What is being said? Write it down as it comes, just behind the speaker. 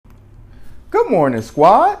Good morning,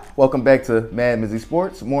 squad. Welcome back to Mad Mizzy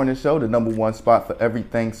Sports Morning Show, the #1 spot for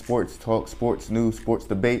everything sports talk, sports news, sports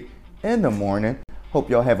debate in the morning. Hope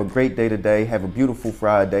y'all have a great day today. Have a beautiful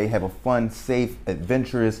Friday. Have a fun, safe,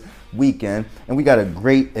 adventurous weekend. And we got a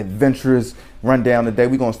great, adventurous rundown today.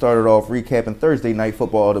 We're going to start it off recapping Thursday Night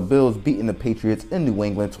Football. The Bills beating the Patriots in New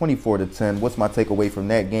England 24-10. What's my takeaway from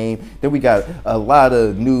that game? Then we got a lot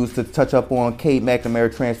of news to touch up on. Cade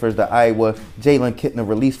McNamara transfers to Iowa. Jalen Kitna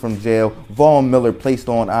released from jail. Von Miller placed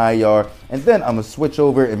on IR. And then I'm going to switch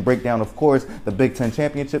over and break down, of course, the Big Ten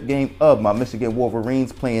championship game of my Michigan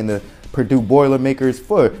Wolverines playing the Purdue Boilermakers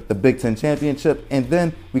for the Big Ten championship. And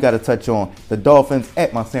then we got to touch on the Dolphins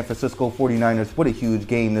at my San Francisco 49ers. What a huge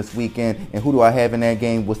game this weekend. And who do I have in that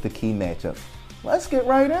game? What's the key matchup? Let's get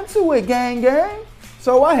right into it, gang.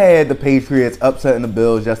 So I had the Patriots upsetting the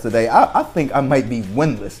Bills yesterday. I think I might be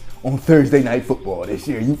winless on Thursday Night Football this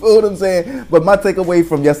year. You feel what I'm saying? But my takeaway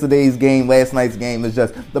from yesterday's game, last night's game, is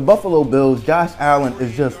just the Buffalo Bills. Josh Allen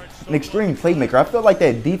is just an extreme playmaker. I feel like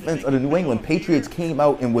that defense of the New England Patriots came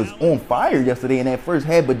out and was on fire yesterday in that first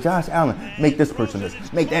half, but Josh Allen, make this person miss,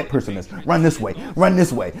 make that person miss, run this way,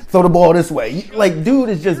 throw the ball this way. Like, dude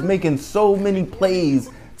is just making so many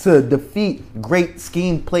plays to defeat great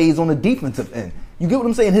scheme plays on the defensive end. You get what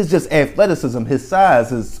I'm saying? His just athleticism, his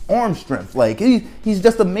size, his arm strength. Like, he's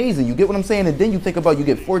just amazing. You get what I'm saying? And then you think about, you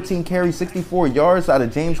get 14 carries, 64 yards out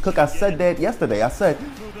of James Cook. I said that yesterday. I said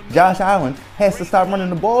Josh Allen has to stop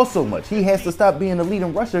running the ball so much. He has to stop being the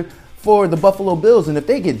leading rusher for the Buffalo Bills. And if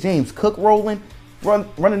they get James Cook rolling,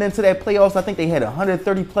 running into that playoffs, I think they had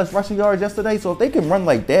 130 plus rushing yards yesterday. So if they can run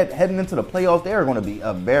like that heading into the playoffs, they are going to be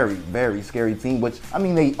a very, very scary team, which, I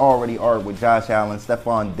mean, they already are with Josh Allen,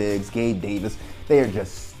 Stephon Diggs, Gabe Davis. They are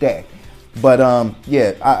just stacked. But,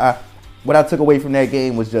 yeah, what I took away from that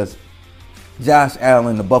game was just Josh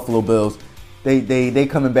Allen, the Buffalo Bills. They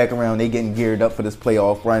coming back around. They getting geared up for this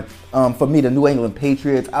playoff run. For me, the New England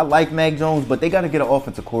Patriots, I like Mac Jones, but they got to get an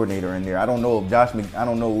offensive coordinator in there. I don't know if Josh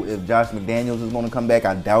McDaniels is going to come back.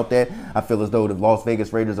 I doubt that. I feel as though the Las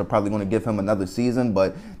Vegas Raiders are probably going to give him another season,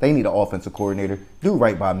 but they need an offensive coordinator. Do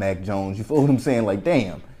right by Mac Jones. You feel what I'm saying? Like,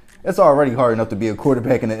 damn. It's already hard enough to be a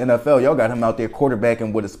quarterback in the NFL. Y'all got him out there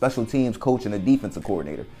quarterbacking with a special teams coach and a defensive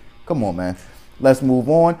coordinator. Come on, man. Let's move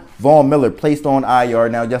on. Von Miller placed on IR.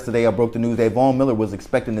 Now, yesterday I broke the news that Von Miller was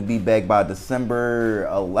expecting to be back by December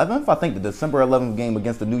 11th. I think the December 11th game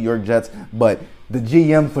against the New York Jets. But the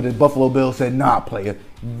GM for the Buffalo Bills said, nah, player,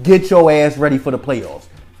 get your ass ready for the playoffs.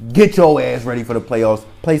 Get your ass ready for the playoffs.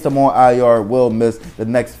 Place him on IR. Will miss the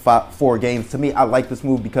next 4 games. To me, I like this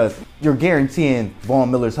move because you're guaranteeing Von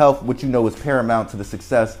Miller's health, which you know is paramount to the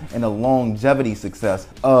success and the longevity success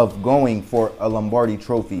of going for a Lombardi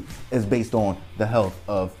trophy is based on the health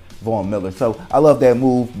of Von Miller. So I love that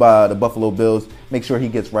move by the Buffalo Bills. Make sure he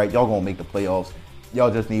gets right. Y'all gonna make the playoffs. Y'all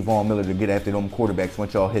just need Von Miller to get after them quarterbacks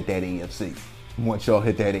once y'all hit that AFC. Once y'all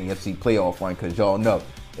hit that AFC playoff run, because y'all know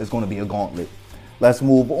it's gonna be a gauntlet. Let's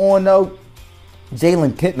move on, though.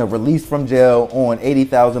 Jalen Kitna released from jail on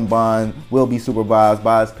 $80,000 bond, will be supervised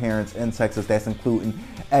by his parents in Texas. That's including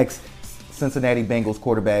ex-Cincinnati Bengals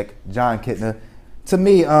quarterback John Kitna. To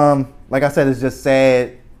me, like I said, it's just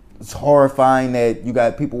sad. It's horrifying that you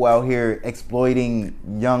got people out here exploiting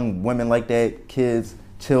young women like that, kids,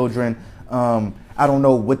 children. I don't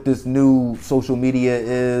know what this new social media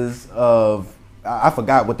is of. I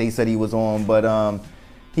forgot what they said he was on, but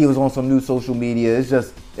he was on some new social media. It's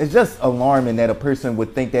just alarming that a person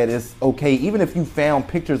would think that it's okay, even if you found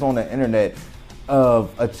pictures on the internet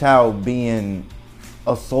of a child being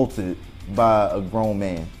assaulted by a grown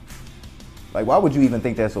man. Like, why would you even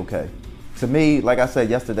think that's okay? To me, like I said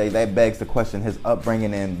yesterday, that begs the question, his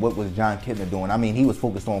upbringing and what was John Kitna doing? I mean, he was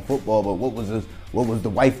focused on football, but what was the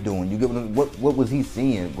wife doing? You get what was he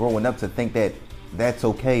seeing growing up to think that that's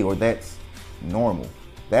okay or that's normal?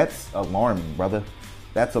 That's alarming, brother.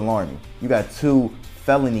 That's alarming. You got 2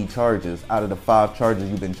 felony charges out of the 5 charges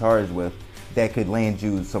you've been charged with that could land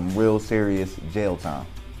you some real serious jail time.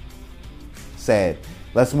 Sad.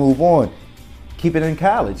 Let's move on. Keep it in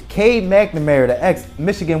college. Cade McNamara, the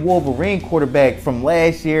ex-Michigan Wolverine quarterback from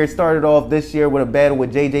last year, started off this year with a battle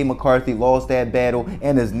with J.J. McCarthy, lost that battle,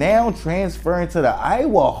 and is now transferring to the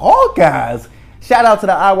Iowa Hawkeyes. Shout out to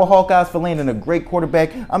the Iowa Hawkeyes for landing a great quarterback.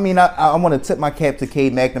 I mean, I want to tip my cap to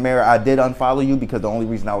Cade McNamara. I did unfollow you because the only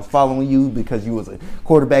reason I was following you because you was a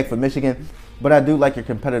quarterback for Michigan. But I do like your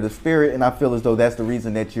competitive spirit, and I feel as though that's the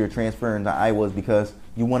reason that you're transferring to Iowa is because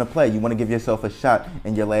you want to play. You want to give yourself a shot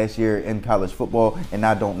in your last year in college football, and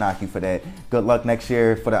I don't knock you for that. Good luck next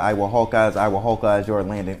year for the Iowa Hawkeyes. Iowa Hawkeyes, you're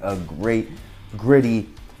landing a great, gritty,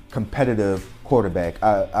 competitive quarterback.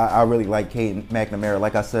 I really like Cade McNamara.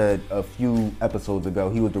 Like I said a few episodes ago,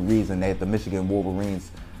 he was the reason that the Michigan Wolverines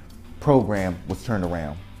program was turned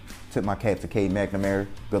around. Tip my cap to Cade McNamara.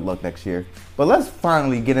 Good luck next year. But let's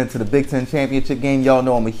finally get into the Big Ten championship game. Y'all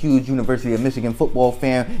know I'm a huge University of Michigan football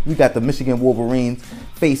fan. You got the Michigan Wolverines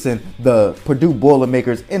facing the Purdue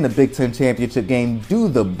Boilermakers in the Big Ten championship game. Do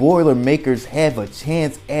the Boilermakers have a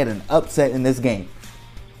chance at an upset in this game?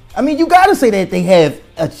 I mean, you got to say that they have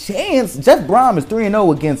a chance. Jeff Brom is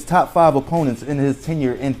 3-0 against top 5 opponents in his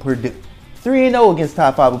tenure in Purdue. 3-0 against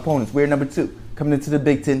top 5 opponents. We're number 2 coming into the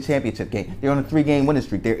Big Ten championship game. They're on a 3-game winning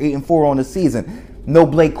streak. They're 8-4 on the season. No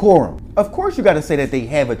Blake Corum. Of course, you got to say that they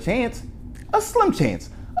have a chance. A slim chance.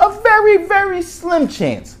 A very, very slim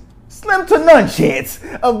chance. Slim to none chance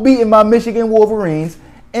of beating my Michigan Wolverines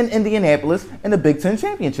in Indianapolis in the Big Ten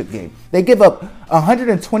championship game. They give up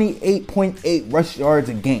 128.8 rush yards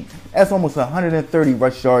a game. That's almost 130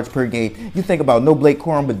 rush yards per game. You think about no Blake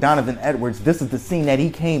Corum, but Donovan Edwards. This is the scene that he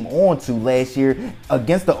came on to last year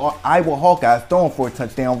against the Iowa Hawkeyes, throwing for a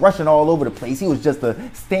touchdown, rushing all over the place. He was just a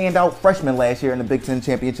standout freshman last year in the Big Ten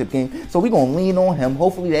championship game. So we're going to lean on him.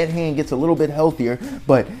 Hopefully that hand gets a little bit healthier,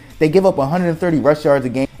 but they give up 130 rush yards a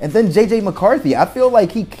game. And then J.J. McCarthy, I feel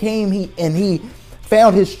like he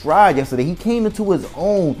found his stride yesterday. He came into his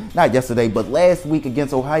own, not yesterday, but last week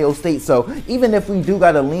against Ohio State. So even if we do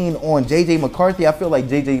got to lean on J.J. McCarthy, I feel like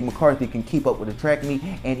J.J. McCarthy can keep up with the track meet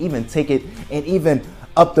and even take it and even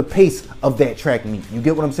up the pace of that track meet. You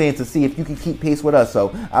get what I'm saying? To see if you can keep pace with us.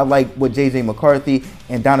 So I like what J.J. McCarthy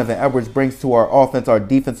and Donovan Edwards brings to our offense. Our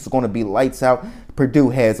defense is going to be lights out. Purdue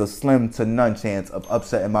has a slim to none chance of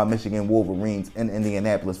upsetting my Michigan Wolverines in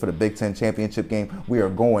Indianapolis for the Big Ten championship game. We are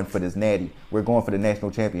going for this natty. We're going for the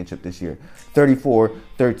national championship this year.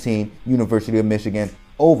 34-13, University of Michigan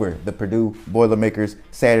over the Purdue Boilermakers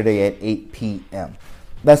Saturday at 8 p.m.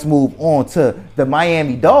 Let's move on to the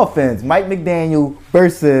Miami Dolphins. Mike McDaniel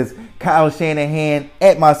versus Kyle Shanahan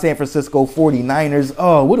at my San Francisco 49ers.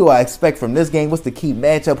 Oh, what do I expect from this game? What's the key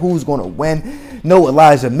matchup? Who's going to win? No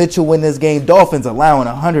Elijah Mitchell in this game. Dolphins allowing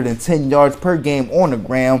 110 yards per game on the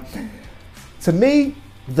ground. To me,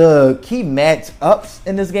 the key matchups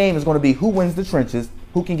in this game is going to be who wins the trenches,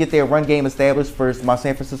 who can get their run game established first. My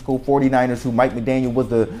San Francisco 49ers, who Mike McDaniel was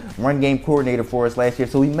the run game coordinator for us last year,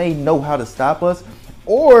 so he may know how to stop us.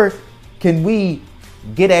 Or can we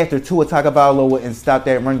get after Tua Tagovailoa and stop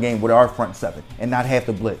that run game with our front seven and not have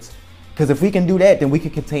to blitz? Because if we can do that, then we can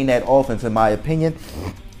contain that offense, in my opinion.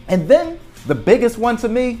 And then the biggest one to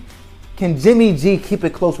me, can Jimmy G keep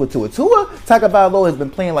it close with Tua? Tua Tagovailoa has been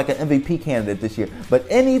playing like an MVP candidate this year. But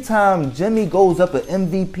anytime Jimmy goes up against an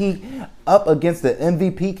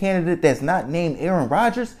MVP candidate that's not named Aaron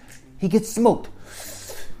Rodgers, he gets smoked.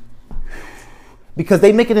 Because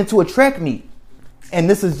they make it into a track meet. And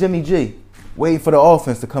this is Jimmy G waiting for the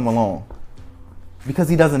offense to come along. Because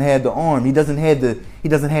he doesn't have the arm. He doesn't have the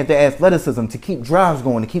athleticism to keep drives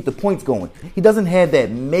going, to keep the points going. He doesn't have that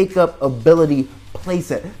makeup ability play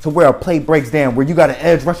set to where a play breaks down, where you got an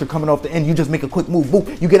edge rusher coming off the end, you just make a quick move, boom,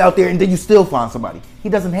 you get out there and then you still find somebody. He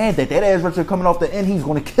doesn't have that. That edge rusher coming off the end, he's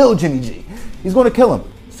going to kill Jimmy G. He's going to kill him.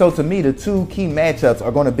 So to me, the two key matchups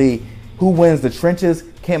are going to be who wins the trenches.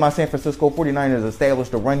 Can my San Francisco 49ers establish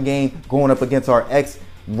the run game going up against our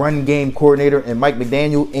ex-run game coordinator and Mike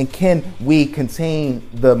McDaniel? And can we contain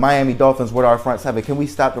the Miami Dolphins with our front seven? Can we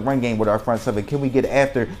stop the run game with our front seven? Can we get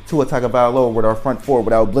after Tua Tagovailoa with our front four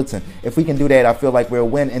without blitzing? If we can do that, I feel like we'll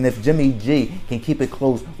win. And if Jimmy G can keep it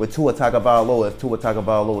close with Tua Tagovailoa, if Tua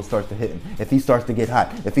Tagovailoa starts to hit him, if he starts to get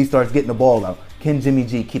hot, if he starts getting the ball out, can Jimmy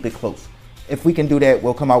G keep it close? If we can do that,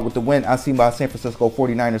 we'll come out with the win. I see my San Francisco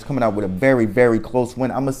 49ers coming out with a very, very close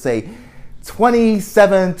win. I'm going to say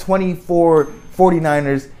 27-24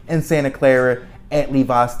 49ers in Santa Clara at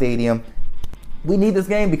Levi Stadium. We need this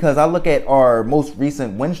game because I look at our most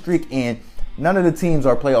recent win streak and none of the teams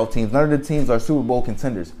are playoff teams. None of the teams are Super Bowl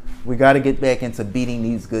contenders. We got to get back into beating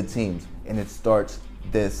these good teams, and it starts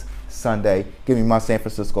this Sunday. Give me my San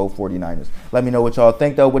Francisco 49ers. Let me know what y'all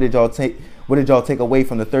think, though. What did y'all take away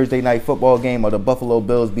from the Thursday night football game of the Buffalo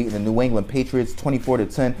Bills beating the New England Patriots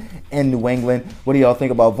 24-10 in New England? What do y'all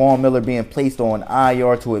think about Von Miller being placed on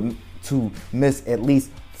IR to miss at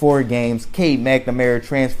least 4 games? Cade McNamara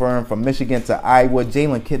transferring from Michigan to Iowa.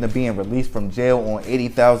 Jalen Kitna being released from jail on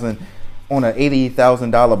an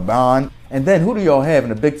 $80,000 bond. And then who do y'all have in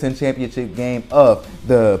the Big Ten championship game of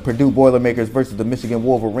the Purdue Boilermakers versus the Michigan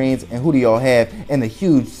Wolverines? And who do y'all have in the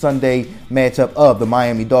huge Sunday matchup of the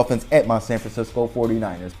Miami Dolphins at my San Francisco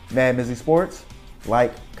 49ers? Mad Mizzy Sports.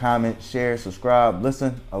 Like, comment, share, subscribe,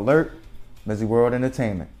 listen, alert. Mizzy World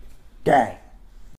Entertainment. Gang.